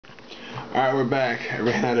Alright, we're back. I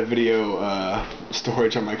ran out of video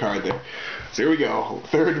storage on my card there. So here we go.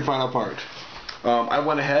 Third and final part. I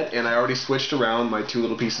went ahead and I already switched around my two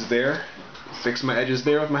little pieces there. Fixed my edges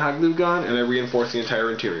there with my hot glue gun, and I reinforced the entire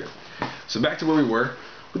interior. So back to where we were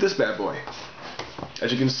with this bad boy.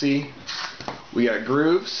 As you can see, we got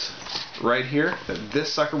grooves right here that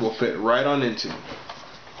this sucker will fit right on into.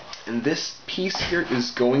 And this piece here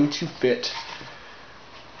is going to fit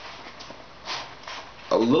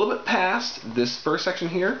a little bit past this first section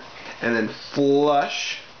here, and then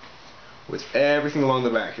flush with everything along the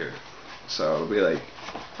back here. So it'll be like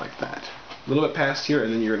that. A little bit past here,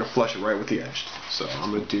 and then you're going to flush it right with the edge. So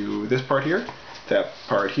I'm going to do this part here, that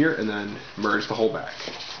part here, and then merge the whole back.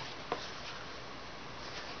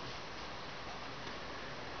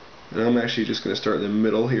 And I'm actually just going to start in the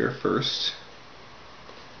middle here first.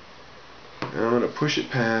 And I'm going to push it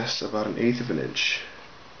past about 1/8 of an inch.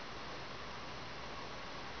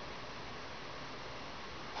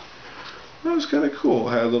 That was kind of cool.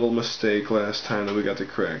 I had a little mistake last time that we got to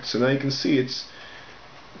correct. So now you can see it's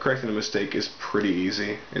correcting a mistake is pretty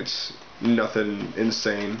easy. It's nothing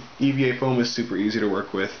insane. EVA foam is super easy to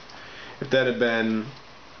work with. If that had been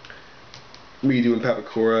me doing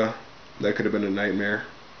Papakura, that could have been a nightmare.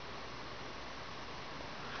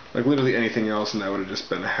 Like literally anything else, and that would have just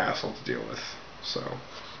been a hassle to deal with. So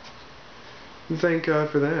thank God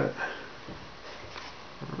for that.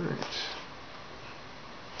 Alright.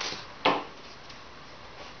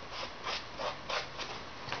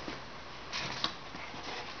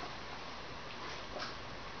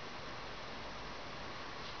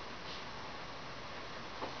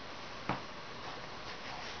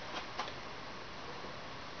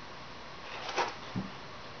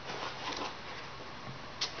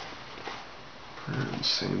 And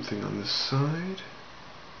same thing on this side.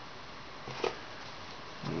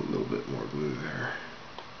 A little bit more glue there.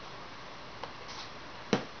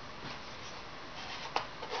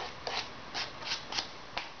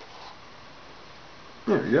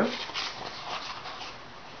 There we go.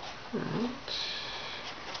 Alright.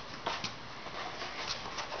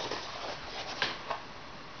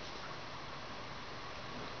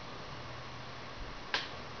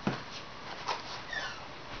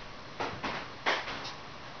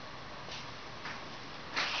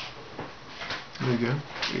 There you go,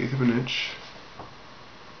 1/8 of an inch.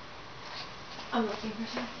 I'm looking for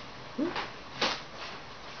something.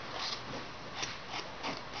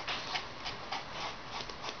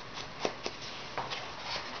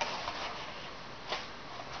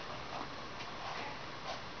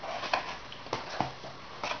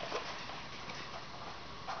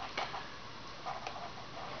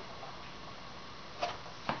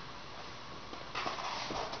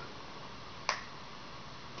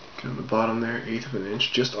 On the bottom there, 1/8 of an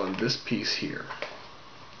inch, just on this piece here.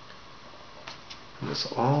 And this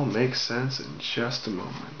all makes sense in just a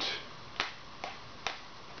moment.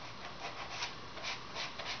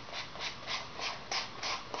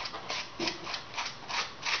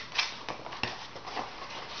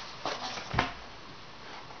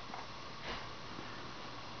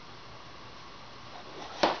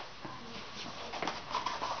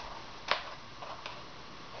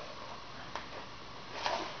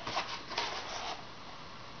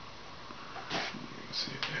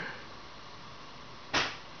 See there.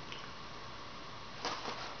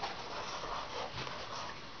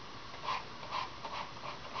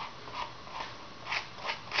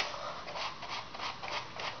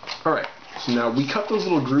 Alright, so now we cut those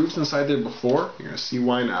little grooves inside there before. You're going to see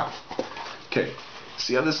why now. Okay,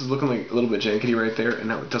 see how this is looking like a little bit jankety right there, and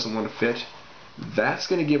now it doesn't want to fit? That's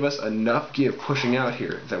going to give us enough give pushing out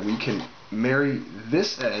here that we can marry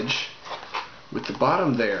this edge with the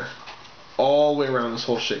bottom there all the way around this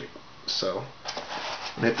whole shape. So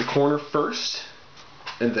I'm going to hit the corner first,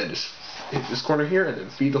 and then just hit this corner here, and then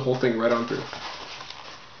feed the whole thing right on through.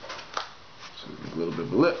 So make a little bit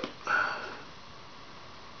of a lip.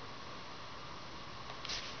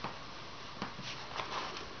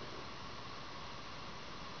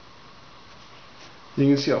 You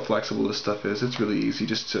can see how flexible this stuff is. It's really easy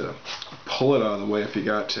just to pull it out of the way if you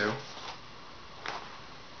got to,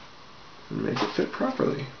 and make it fit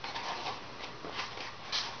properly.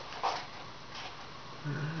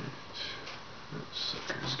 Alright, that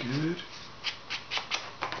sucker's good.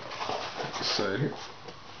 Put this side here.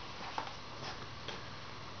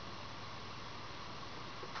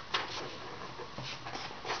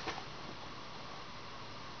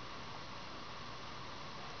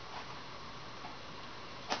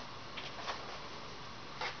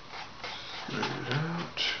 Spread it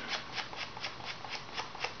out.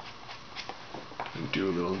 And do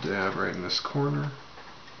a little dab right in this corner.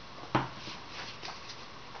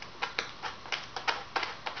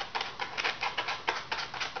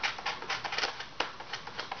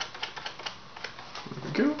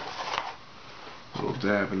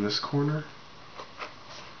 dab in this corner.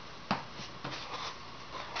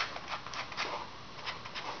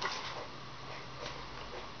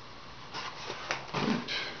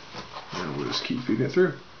 Right. Now we'll just keep feeding it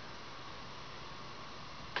through.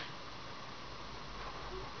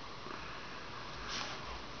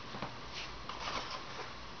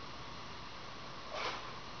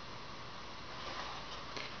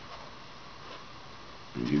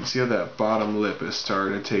 You can see how that bottom lip is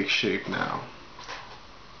starting to take shape now.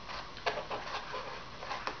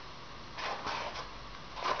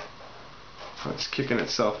 It's kicking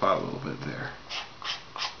itself out a little bit there.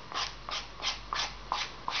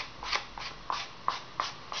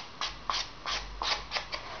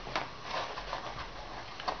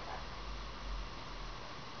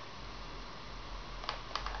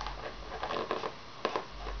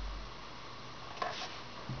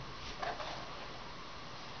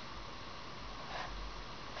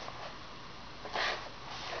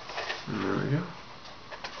 And there we go.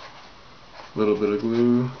 A little bit of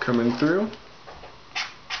glue coming through.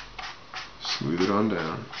 Smooth it on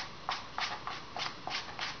down.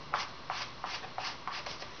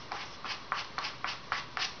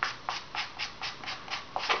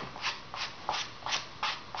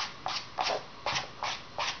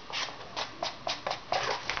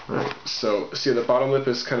 Alright, so see the bottom lip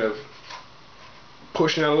is kind of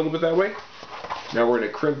pushing out a little bit that way. Now we're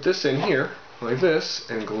going to crimp this in here, like this,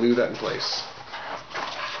 and glue that in place.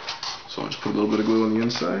 So I'll just put a little bit of glue on the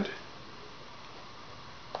inside.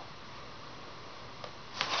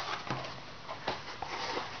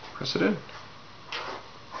 Press it in.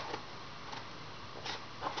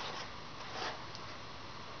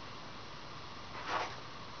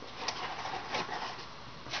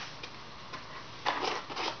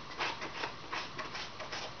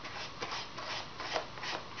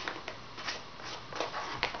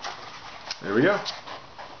 There we go.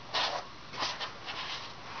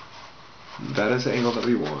 That is the angle that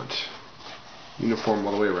we want. Uniform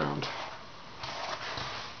all the way around.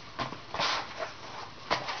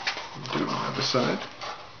 Do it on the other side.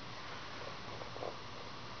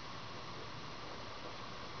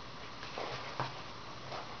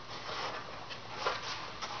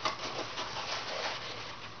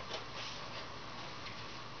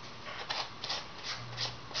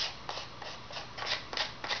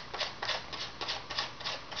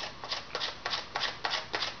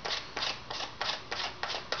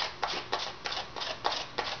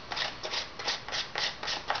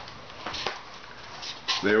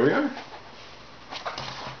 There we are.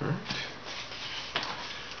 Alright.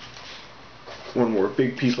 One more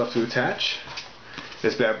big piece left to attach.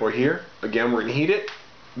 This bad boy here. Again, we're going to heat it,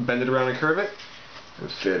 bend it around and curve it,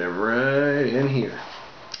 and fit it right in here.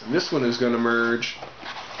 And this one is going to merge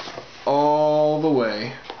all the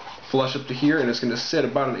way flush up to here, and it's going to sit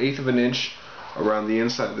about 1/8 of an inch around the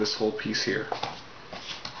inside of this whole piece here.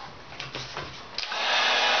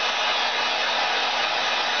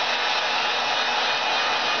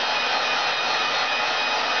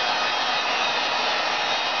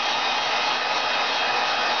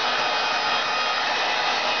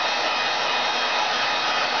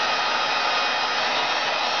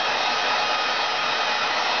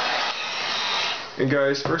 And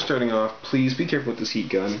guys, first starting off, please be careful with this heat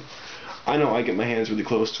gun. I know I get my hands really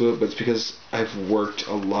close to it, but it's because I've worked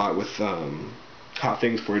a lot with hot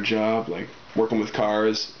things for a job, like working with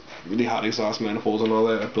cars, really hot exhaust manifolds and all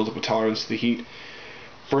that. I've built up a tolerance to the heat.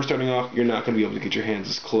 First starting off, you're not going to be able to get your hands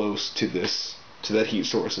as close to that heat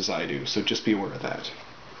source as I do, so just be aware of that.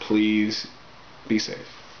 Please be safe.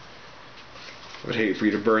 I would hate for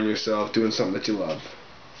you to burn yourself doing something that you love.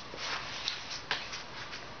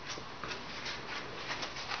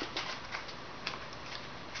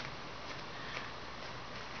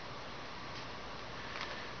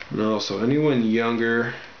 And also, anyone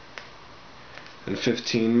younger than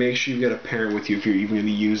 15, make sure you've got a parent with you if you're even going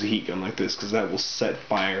to use a heat gun like this, because that will set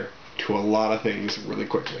fire to a lot of things really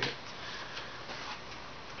quickly.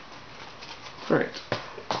 Alright,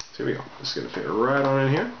 so here we go. This is going to fit right on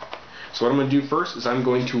in here. So what I'm going to do first is I'm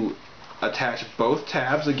going to attach both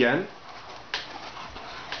tabs again,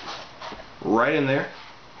 right in there,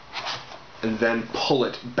 and then pull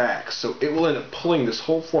it back. So it will end up pulling this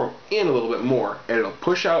whole form in a little bit more, and it'll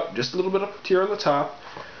push out just a little bit up here on the top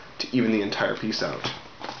to even the entire piece out.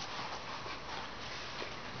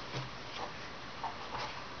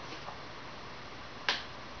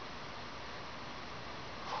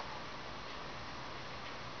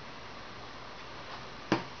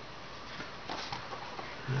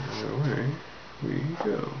 And away we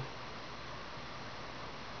go.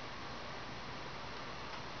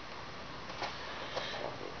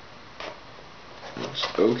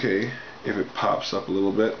 okay if it pops up a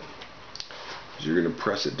little bit, because you're going to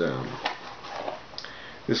press it down.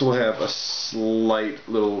 This will have a slight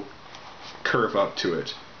little curve up to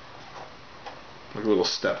it, like a little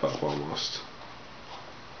step up almost.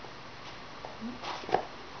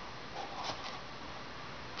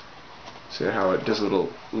 See how it does a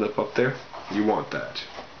little lip up there? You want that.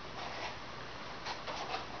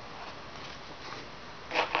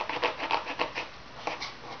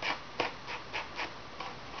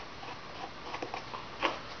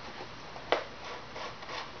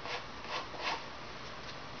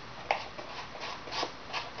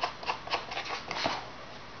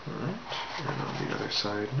 Alright, and on the other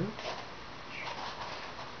side now.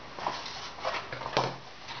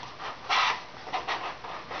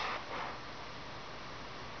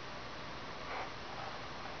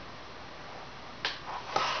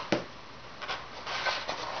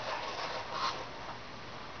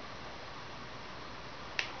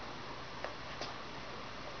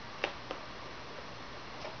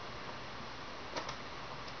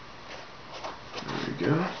 There we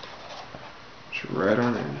go. Just right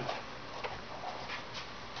on in.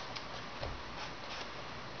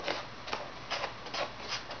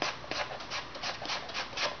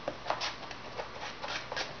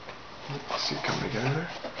 See it come together.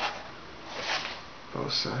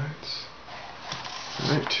 Both sides.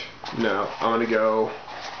 Alright. Now I'm going to go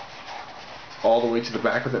all the way to the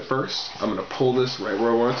back with it first. I'm going to pull this right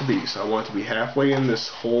where I want it to be. So I want it to be halfway in this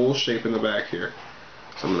whole shape in the back here.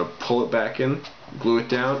 So I'm going to pull it back in, glue it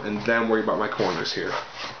down, and then worry about my corners here.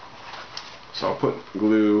 So I'll put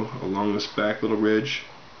glue along this back little ridge,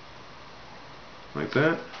 like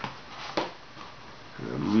that,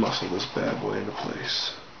 and then muscle this bad boy into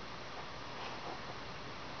place.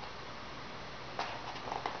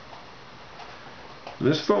 And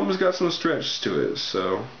this foam has got some stretch to it,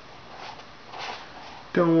 so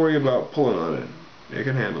don't worry about pulling on it. It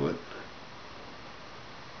can handle it.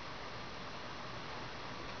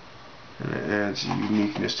 And it adds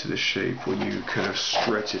uniqueness to the shape when you kind of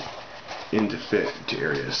stretch it into fit into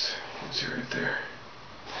areas. You can see right there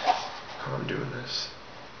how I'm doing this.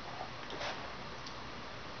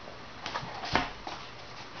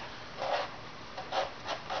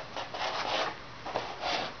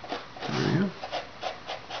 There we go.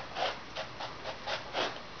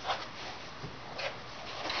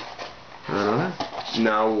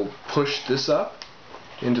 Now we'll push this up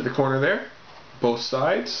into the corner there, both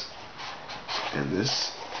sides, and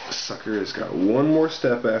this sucker has got one more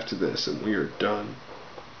step after this and we are done.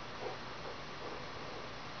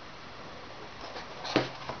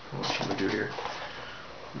 What should we do here?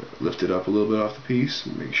 Lift it up a little bit off the piece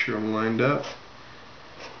and make sure I'm lined up.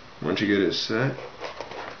 Once you get it set,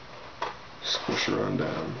 squish her on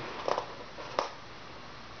down.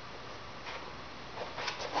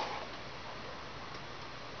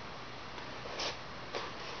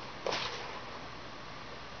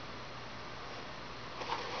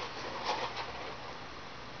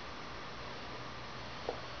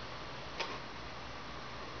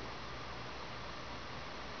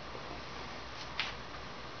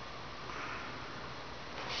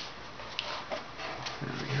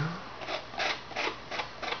 There we go.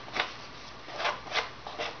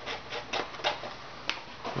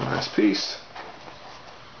 Last piece.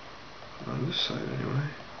 On this side anyway.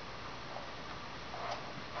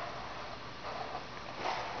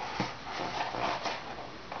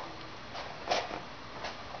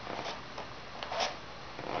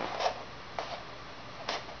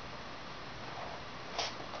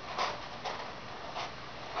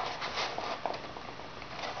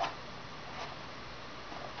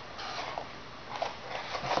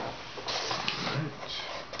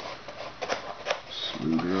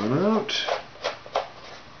 Smooth it on out.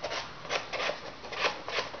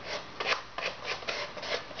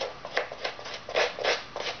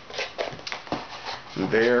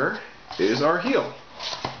 There is our heel.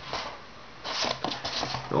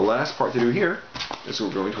 The last part to do here is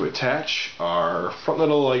we're going to attach our front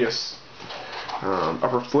little, I guess,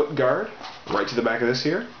 upper foot guard right to the back of this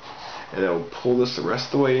here, and it will pull this the rest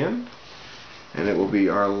of the way in, and it will be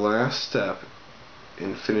our last step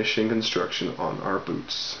in finishing construction on our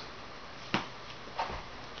boots.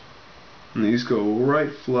 And these go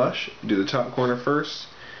right flush. Do the top corner first,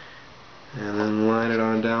 and then line it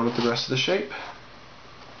on down with the rest of the shape.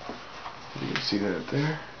 You can see that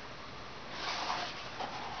there.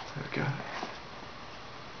 I've got it.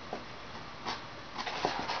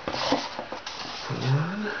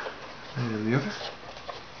 One and the other.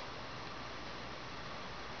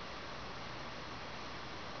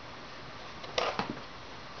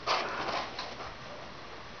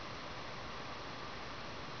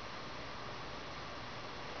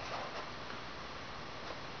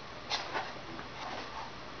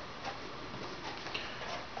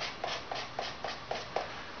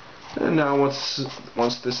 And now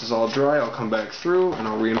once this is all dry, I'll come back through and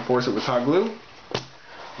I'll reinforce it with hot glue.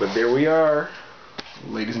 But there we are,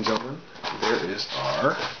 ladies and gentlemen. There is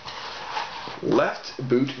our left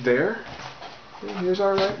boot there. And here's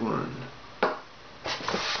our right one.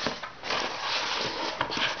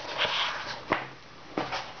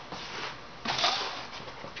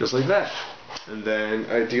 Just like that. And then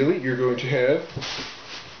ideally you're going to have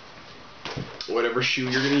whatever shoe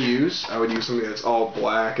you're going to use. I would use something that's all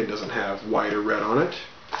black and doesn't have white or red on it.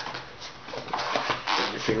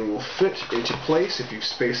 Everything will fit into place if you've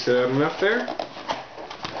spaced it out enough there.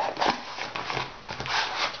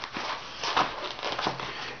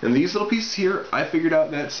 And these little pieces here, I figured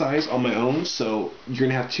out that size on my own, so you're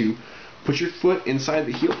going to have to put your foot inside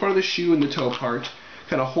the heel part of the shoe and the toe part,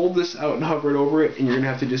 kind of hold this out and hover it over it, and you're going to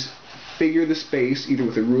have to just figure the space either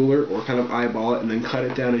with a ruler or kind of eyeball it and then cut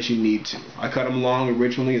it down as you need to. I cut them long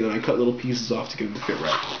originally and then I cut little pieces off to get it to fit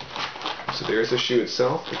right. So there's the shoe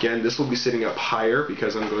itself. Again, this will be sitting up higher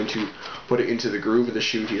because I'm going to put it into the groove of the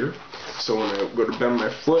shoe here. So when I go to bend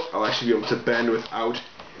my foot, I'll actually be able to bend without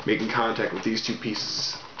making contact with these two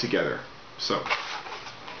pieces together. So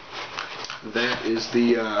that is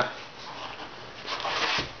the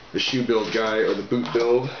shoe build guide, or the boot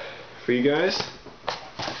build for you guys.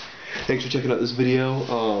 Thanks for checking out this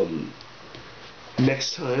video.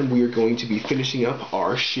 Next time we are going to be finishing up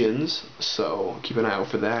our shins, so keep an eye out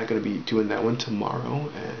for that. I'm going to be doing that one tomorrow,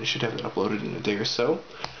 and should have it uploaded in a day or so.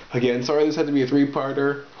 Again, sorry this had to be a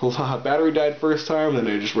three-parter. Battery died first time, and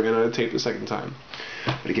then I just ran out of tape the second time.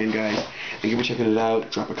 But again, guys, thank you for checking it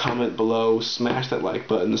out. Drop a comment below, smash that like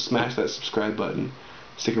button, smash that subscribe button.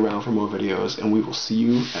 Stick around for more videos, and we will see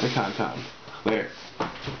you at a Con. Later.